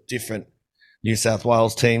different New South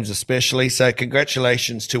Wales teams especially. So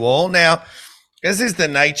congratulations to all. Now, as is the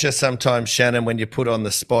nature sometimes, Shannon, when you're put on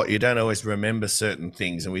the spot, you don't always remember certain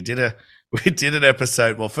things. And we did an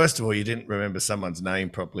episode. Well, first of all, you didn't remember someone's name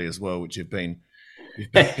properly as well, which you've been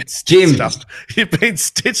Jim. You've been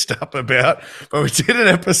stitched up about. But we did an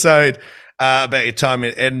episode about your time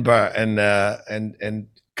in Edinburgh and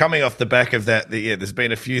coming off the back of that, there's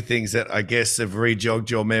been a few things that I guess have rejogged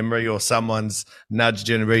your memory, or someone's nudged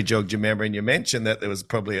you and rejogged your memory. And you mentioned that there was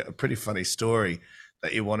probably a pretty funny story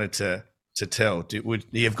that you wanted to tell.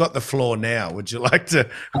 You've got the floor now. Would you like to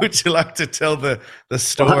tell the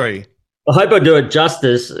story? I hope I do it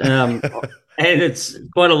justice. And it's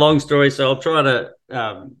quite a long story, so I'll try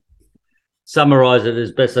to summarize it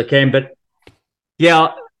as best I can. But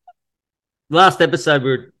yeah, last episode we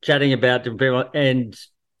were chatting about different people, and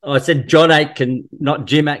I said John Aitken, not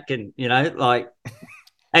Jim Aitken,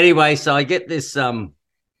 Anyway, so I get this,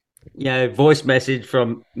 voice message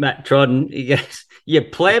from Matt Trodden. He goes, "You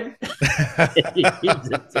pleb?" He gives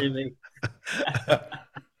it to me.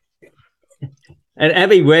 And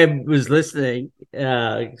Abby Webb was listening,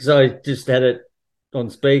 so I just had it on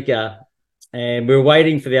speaker, and we were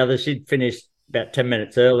waiting for the other. She'd finished about 10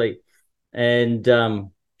 minutes early, and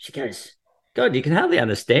she goes, "God, you can hardly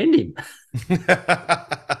understand him."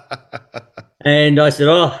 And I said,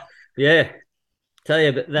 "Oh, yeah, tell you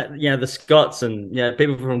about that, the Scots and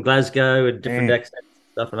people from Glasgow with different accents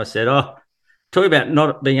and stuff." And I said, "Oh, talk about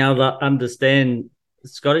not being able to understand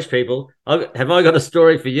Scottish people. Have I got a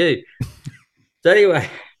story for you?" So anyway,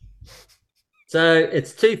 so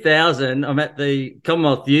it's 2000. I'm at the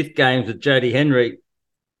Commonwealth Youth Games with Jodie Henry,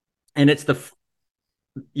 and it's the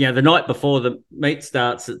night before the meet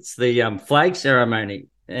starts. It's the flag ceremony,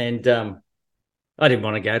 and I didn't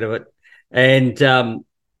want to go to it. And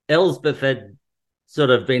Elsbeth had sort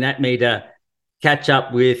of been at me to catch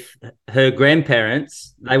up with her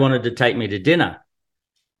grandparents. They wanted to take me to dinner.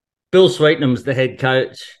 Bill Sweetenham's the head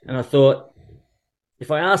coach, and I thought, if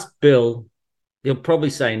I ask Bill, he'll probably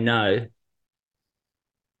say no.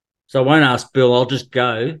 So I won't ask Bill. I'll just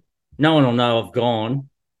go. No one will know I've gone,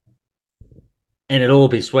 and it'll all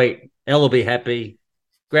be sweet. Elle will be happy.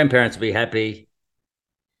 Grandparents will be happy.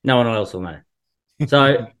 No one else will know.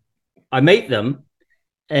 So I meet them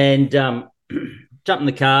and jump in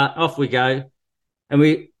the car. Off we go. And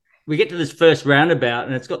we get to this first roundabout,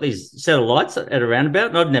 and it's got these set of lights at a roundabout.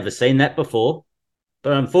 And I'd never seen that before.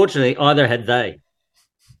 But unfortunately, either had they.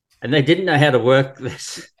 And they didn't know how to work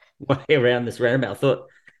this way around this roundabout. I thought,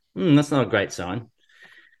 that's not a great sign.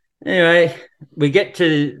 Anyway, we get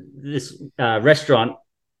to this restaurant,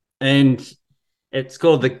 and it's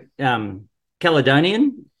called the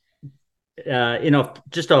Caledonian,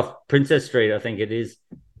 just off Princess Street, I think it is.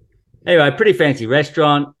 Anyway, pretty fancy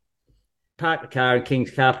restaurant. Parked the car in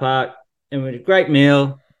King's Car Park, and we had a great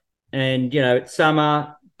meal. And it's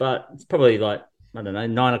summer, but it's probably 9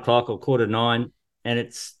 o'clock or 9:15,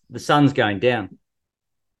 and the sun's going down.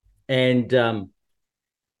 And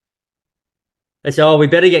they said, "Oh, we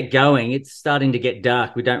better get going. It's starting to get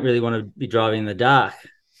dark. We don't really want to be driving in the dark."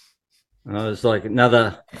 And I was like,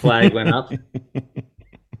 another flag went up.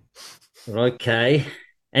 Okay.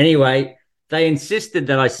 Anyway, they insisted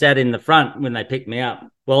that I sat in the front when they picked me up.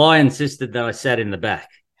 Well, I insisted that I sat in the back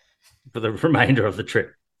for the remainder of the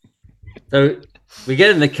trip. So we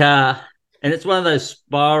get in the car, and it's one of those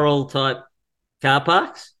spiral type car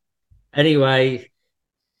parks. Anyway,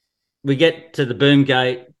 we get to the boom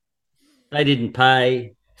gate. They didn't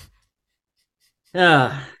pay.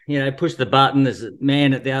 Push the button. There's a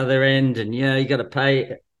man at the other end, and you got to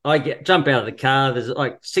pay. I jump out of the car. There's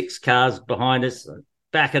 6 cars behind us.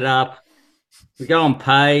 Back it up. We go and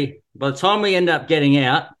pay. By the time we end up getting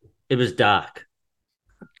out, it was dark.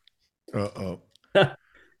 Uh-oh.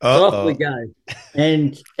 Off we go.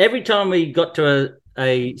 And every time we got to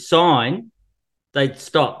a sign, they'd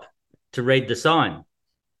stop to read the sign.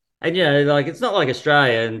 And, it's not like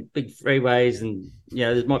Australia and big freeways and,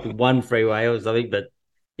 there might be one freeway or something, but,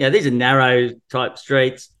 these are narrow type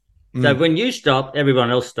streets. So when you stop,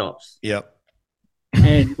 everyone else stops. Yep.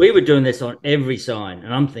 And we were doing this on every sign.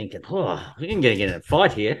 And I'm thinking, we're going to get in a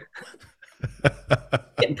fight here.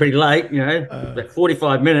 Getting pretty late, about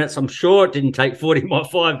 45 minutes. I'm sure it didn't take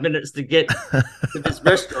 45 minutes to get to this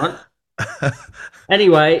restaurant.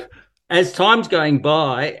 Anyway, as time's going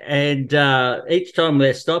by, and each time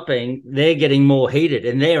they're stopping, they're getting more heated,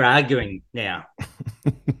 and they're arguing now.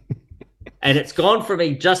 And it's gone from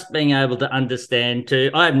me just being able to understand to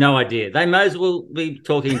I have no idea. They may as well be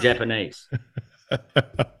talking Japanese.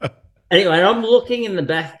 Anyway, I'm looking in the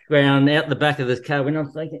background, out the back of this car, and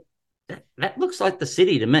I'm thinking, that looks like the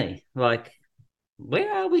city to me. Like,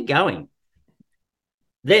 where are we going?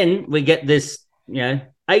 Then we get this,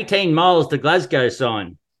 18 miles to Glasgow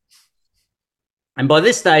sign. And by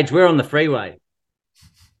this stage, we're on the freeway.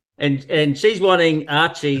 And she's wanting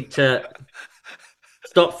Archie to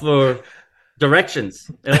stop for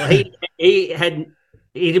directions. He had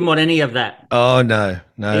he didn't want any of that. Oh no,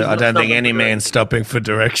 I don't think any man's stopping for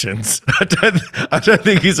directions. I don't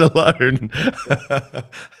think he's alone.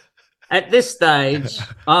 At this stage,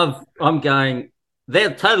 I'm going,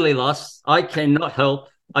 they're totally lost. I cannot help.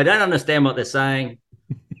 I don't understand what they're saying.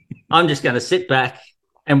 I'm just going to sit back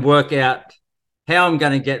and work out how I'm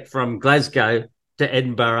going to get from Glasgow to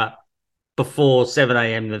Edinburgh before 7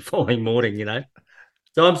 a.m. the following morning, you know.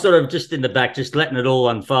 So I'm sort of just in the back, just letting it all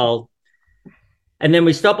unfold. And then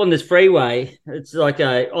we stop on this freeway. It's like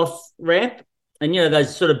a off ramp, and you know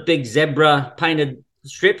those sort of big zebra painted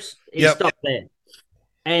strips. He stopped there,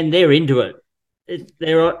 and they're into it.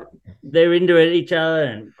 They're into it each other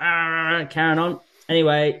and carrying on.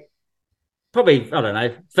 Anyway, probably I don't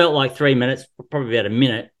know. Felt like 3 minutes, probably about a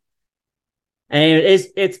minute, and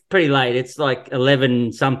it's pretty late. It's like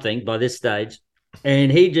 11 something by this stage,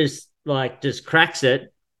 and he just cracks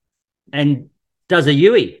it and does a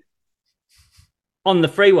Yui on the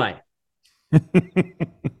freeway.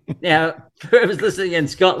 Now, whoever's listening in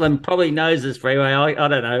Scotland probably knows this freeway. I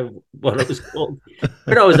don't know what it was called.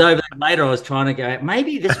 But I was over there later, I was trying to go,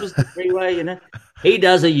 maybe this was the freeway, you know. He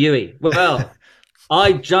does a Yui. Well,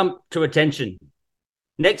 I jump to attention.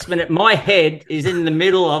 Next minute, my head is in the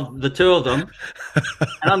middle of the two of them.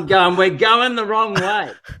 And I'm going, we're going the wrong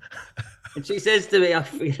way. And she says to me, I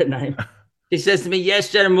forget her name. She says to me, yes,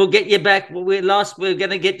 Shannon, we'll get you back. Well, we're lost. We're going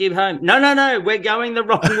to get you home. No, we're going the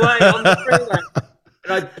wrong way on the freeway.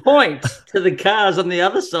 And I point to the cars on the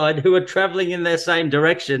other side who are traveling in their same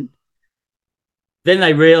direction. Then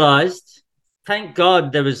they realized, thank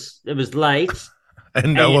God it was late.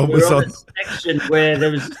 And no one was on. A section where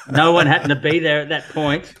there was no one happened to be there at that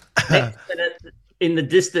point. Next minute, in the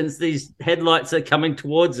distance, these headlights are coming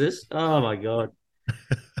towards us. Oh, my God.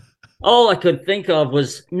 All I could think of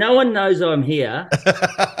was, no one knows I'm here.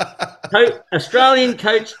 Australian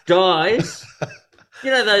coach dies. You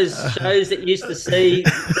know those shows that you used to see,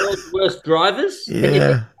 World's Worst Drivers?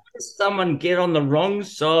 Yeah. Someone get on the wrong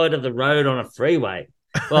side of the road on a freeway.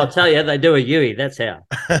 Well, I'll tell you, they do a Yui. That's how.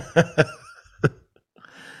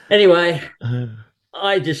 Anyway,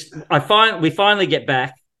 we finally get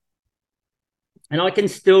back. And I can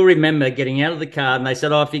still remember getting out of the car and they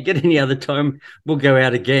said, if you get any other time, we'll go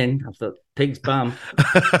out again. I thought, pig's bum.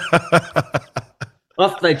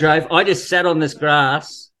 Off they drove. I just sat on this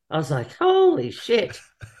grass. I was like, holy shit.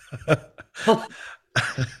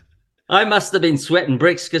 I must have been sweating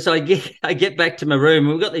bricks because I get back to my room.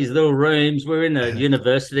 We've got these little rooms. We're in a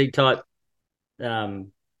university type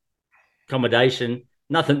accommodation.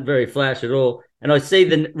 Nothing very flash at all. And I see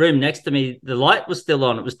the room next to me. The light was still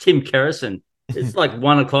on. It was Tim Kerrison. It's like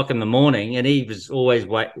 1 o'clock in the morning, and he was always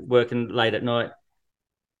working late at night.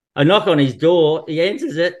 I knock on his door. He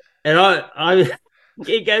answers it, and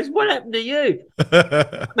he goes, "What happened to you?"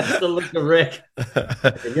 That's the look of wreck.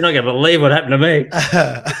 You're not going to believe what happened to me.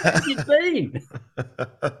 Where you been?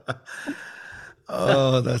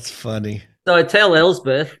 Oh, that's funny. So I tell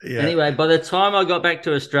Elsbeth. Yeah. Anyway, by the time I got back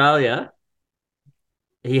to Australia,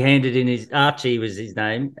 he handed in Archie was his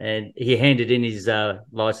name, and he handed in his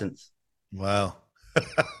license. Wow.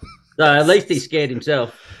 So at least he scared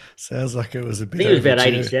himself. Sounds like it was a bit. He was about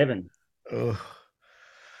 87. Oh,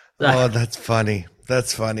 that's funny.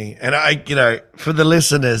 That's funny. And for the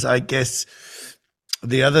listeners, I guess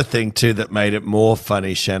the other thing too that made it more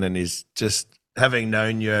funny, Shannon, is just having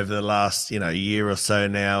known you over the last, year or so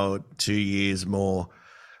now, 2 years more.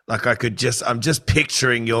 Like I'm just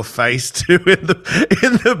picturing your face too in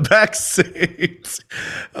the back seat.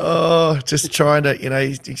 Oh, just trying to,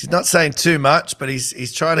 he's not saying too much, but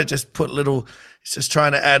he's trying to just he's just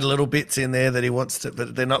trying to add little bits in there that he wants to,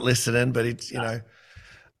 but they're not listening. But it's,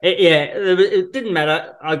 it didn't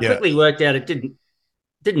matter. I quickly worked out it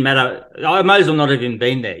didn't matter. I might as well not have even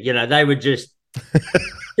been there. They were just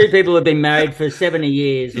two people who've been married for 70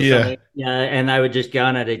 years or something, and they were just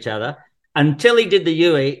going at each other. Until he did the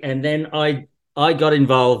Yui, and then I got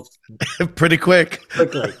involved pretty quickly.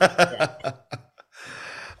 Yeah.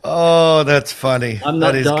 Oh, that's funny. I'm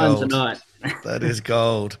not dying tonight. That is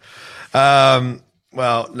gold.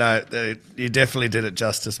 Well, no, you definitely did it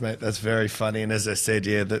justice, mate. That's very funny. And as I said,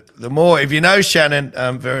 the more, if you know Shannon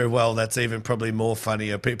very well, that's even probably more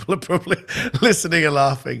funnier. People are probably listening and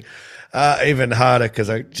laughing. Even harder because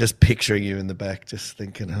I'm just picturing you in the back, just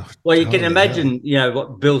thinking. Oh, well, you can imagine,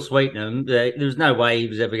 what Bill Sweetenham. There was no way he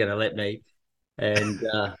was ever going to let me. And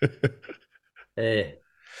well,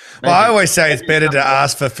 I always say it's better to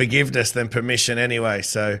ask for forgiveness than permission, anyway.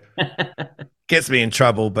 So gets me in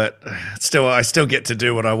trouble, but I still get to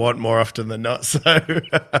do what I want more often than not. So, all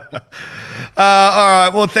right.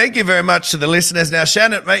 Well, thank you very much to the listeners. Now,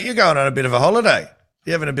 Shannon, mate, you're going on a bit of a holiday.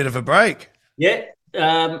 You're having a bit of a break. Yeah.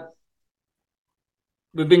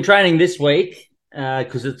 we've been training this week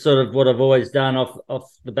because it's sort of what I've always done off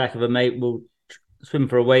the back of a meet. We'll swim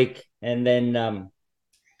for a week and then,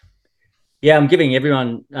 I'm giving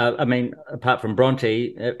everyone, apart from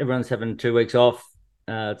Bronte, everyone's having 2 weeks off.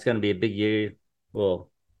 It's going to be a big year, 9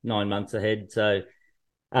 months ahead. So,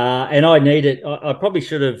 and I need it. I probably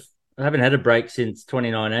should have, I haven't had a break since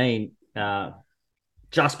 2019,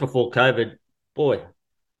 just before COVID. Boy,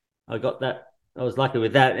 I got that. I was lucky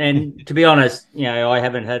with that. And to be honest, I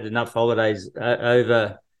haven't had enough holidays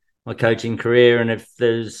over my coaching career. And if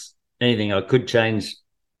there's anything I could change,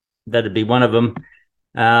 that'd be one of them.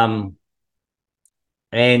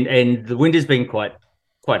 And the winter's been quite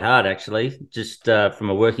hard, actually, just from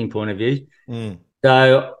a working point of view.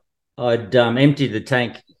 So I'd emptied the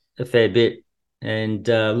tank a fair bit and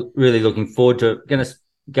really looking forward to it. Going to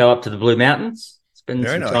go up to the Blue Mountains, spend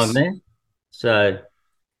some time there. So,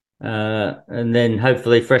 and then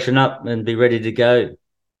hopefully freshen up and be ready to go.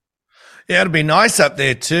 Yeah, it'll be nice up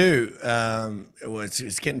there too.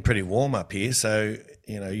 It's getting pretty warm up here, so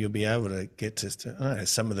you'll be able to get to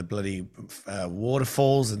some of the bloody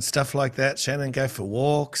waterfalls and stuff like that. Shannon, go for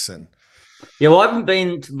walks and. Yeah, well, I haven't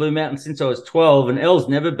been to Blue Mountain since I was 12, and Elle's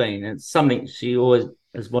never been. It's something she always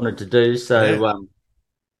has wanted to do, so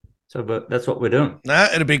but that's what we're doing. No,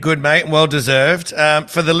 it'll be good, mate, and well deserved.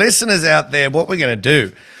 For the listeners out there, what we're going to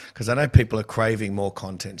do, because I know people are craving more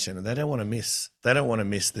content, Shannon. They don't want to miss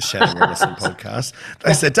the Shannon Rollason podcast.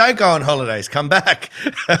 They said, don't go on holidays, come back.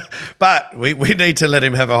 But we need to let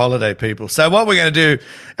him have a holiday, people. So what we're going to do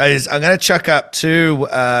is I'm going to chuck up 2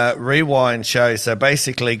 rewind shows. So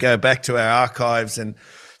basically go back to our archives and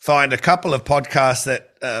find a couple of podcasts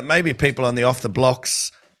that maybe people on the Off the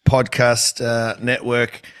Blocks podcast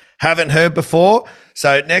network haven't heard before.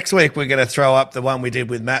 So next week we're going to throw up the one we did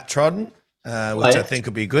with Matt Trodden. Which I think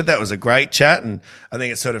will be good. That was a great chat, and I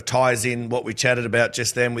think it sort of ties in what we chatted about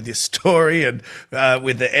just then with your story and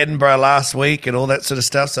with the Edinburgh last week and all that sort of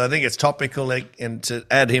stuff. So I think it's topical, and to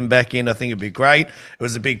add him back in, I think it'd be great. It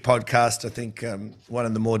was a big podcast. I think one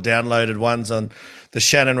of the more downloaded ones on the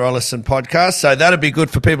Shannon Rollason podcast. So that'd be good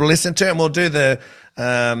for people to listen to, and we'll do the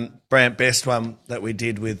Brant Best one that we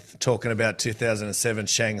did with talking about 2007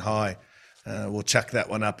 Shanghai. We'll chuck that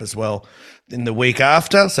one up as well in the week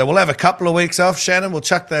after. So we'll have a couple of weeks off, Shannon. We'll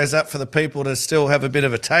chuck those up for the people to still have a bit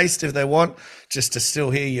of a taste if they want, just to still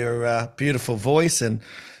hear your beautiful voice and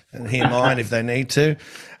hear mine if they need to.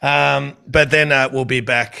 But then we'll be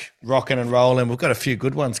back rocking and rolling. We've got a few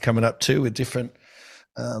good ones coming up too with different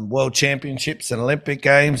world championships and Olympic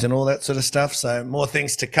games and all that sort of stuff. So more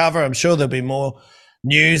things to cover. I'm sure there'll be more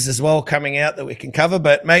news as well coming out that we can cover.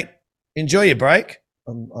 But, mate, enjoy your break.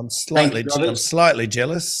 I'm slightly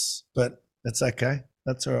jealous, but that's okay.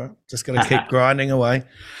 That's all right. Just going to keep grinding away.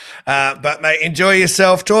 But, mate, enjoy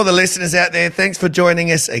yourself. To all the listeners out there, thanks for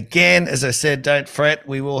joining us again. As I said, don't fret.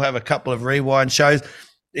 We will have a couple of rewind shows.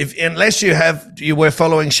 Unless you were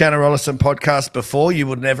following Shannon Rollason podcast before, you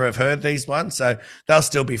would never have heard these ones. So they'll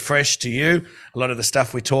still be fresh to you. A lot of the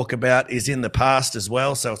stuff we talk about is in the past as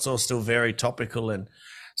well. So it's all still very topical and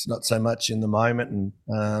it's not so much in the moment.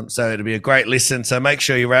 And so it'll be a great listen. So make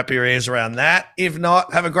sure you wrap your ears around that. If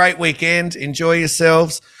not, have a great weekend. Enjoy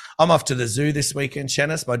yourselves. I'm off to the zoo this weekend,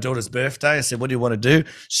 Shannon. It's my daughter's birthday. I said, what do you want to do?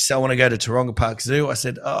 She said, I want to go to Taronga Park Zoo. I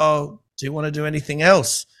said, do you want to do anything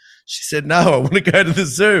else? She said, no, I want to go to the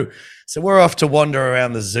zoo. So we're off to wander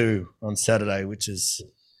around the zoo on Saturday, which is...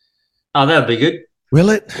 Oh, that would be good.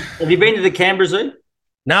 Will it? Have you been to the Canberra Zoo?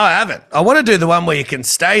 No, I haven't. I want to do the one where you can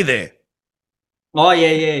stay there. Oh,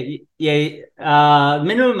 yeah.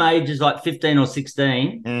 Minimum age is like 15 or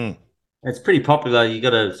 16. It's pretty popular. You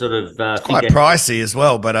got to sort of... it's quite pricey as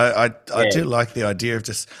well, but I do like the idea of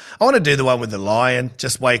just... I want to do the one with the lion.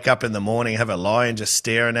 Just wake up in the morning, have a lion just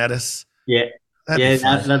staring at us. Yeah.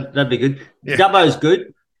 That'd be good. Yeah. Dubbo's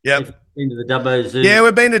good. Yep. Been to the Dubbo Zoo. Yeah,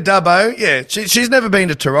 we've been to Dubbo. Yeah, she's never been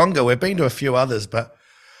to Taronga. We've been to a few others, but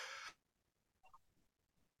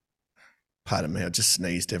pardon me, I just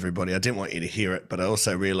sneezed, everybody. I didn't want you to hear it, but I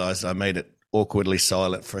also realised I made it awkwardly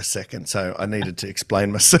silent for a second, so I needed to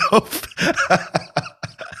explain myself.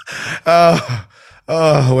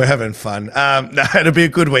 We're having fun. No, it'll be a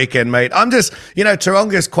good weekend, mate. I'm just,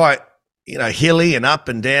 Taronga's quite, hilly and up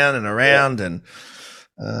and down and around. Yeah.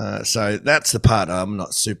 And so that's the part I'm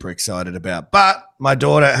not super excited about. But my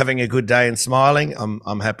daughter having a good day and smiling,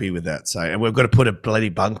 I'm happy with that. So, and we've got to put a bloody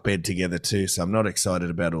bunk bed together too. So I'm not excited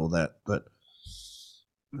about all that. But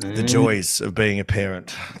the joys of being a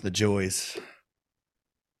parent, the joys.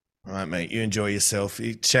 All right, mate, you enjoy yourself.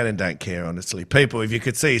 Shannon don't care, honestly. People, if you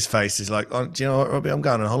could see his face, he's like, do you know what, Robbie, I'm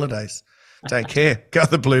going on holidays. Don't care. Go to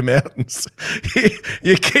the Blue Mountains.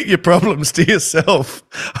 You keep your problems to yourself.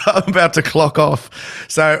 I'm about to clock off.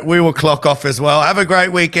 So we will clock off as well. Have a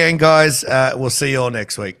great weekend, guys. We'll see you all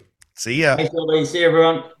next week. See ya. Thanks, Ollie. See you,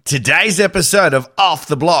 everyone. Today's episode of Off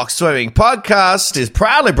the Block Swimming Podcast is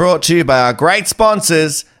proudly brought to you by our great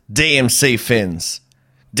sponsors, DMC Fins.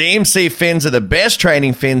 DMC Fins are the best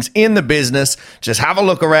training fins in the business. Just have a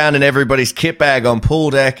look around in everybody's kit bag on pool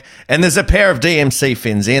deck, and there's a pair of DMC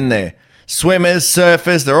fins in there. Swimmers,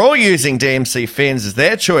 surfers, they're all using DMC fins as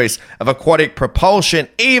their choice of aquatic propulsion.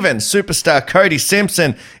 Even superstar Cody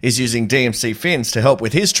Simpson is using DMC fins to help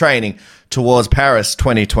with his training towards Paris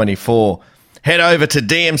 2024. Head over to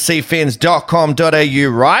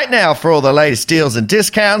dmcfins.com.au right now for all the latest deals and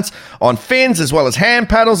discounts on fins as well as hand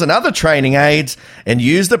paddles and other training aids, and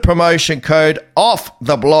use the promotion code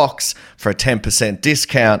OFFTHEBLOCKS for a 10%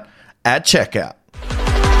 discount at checkout.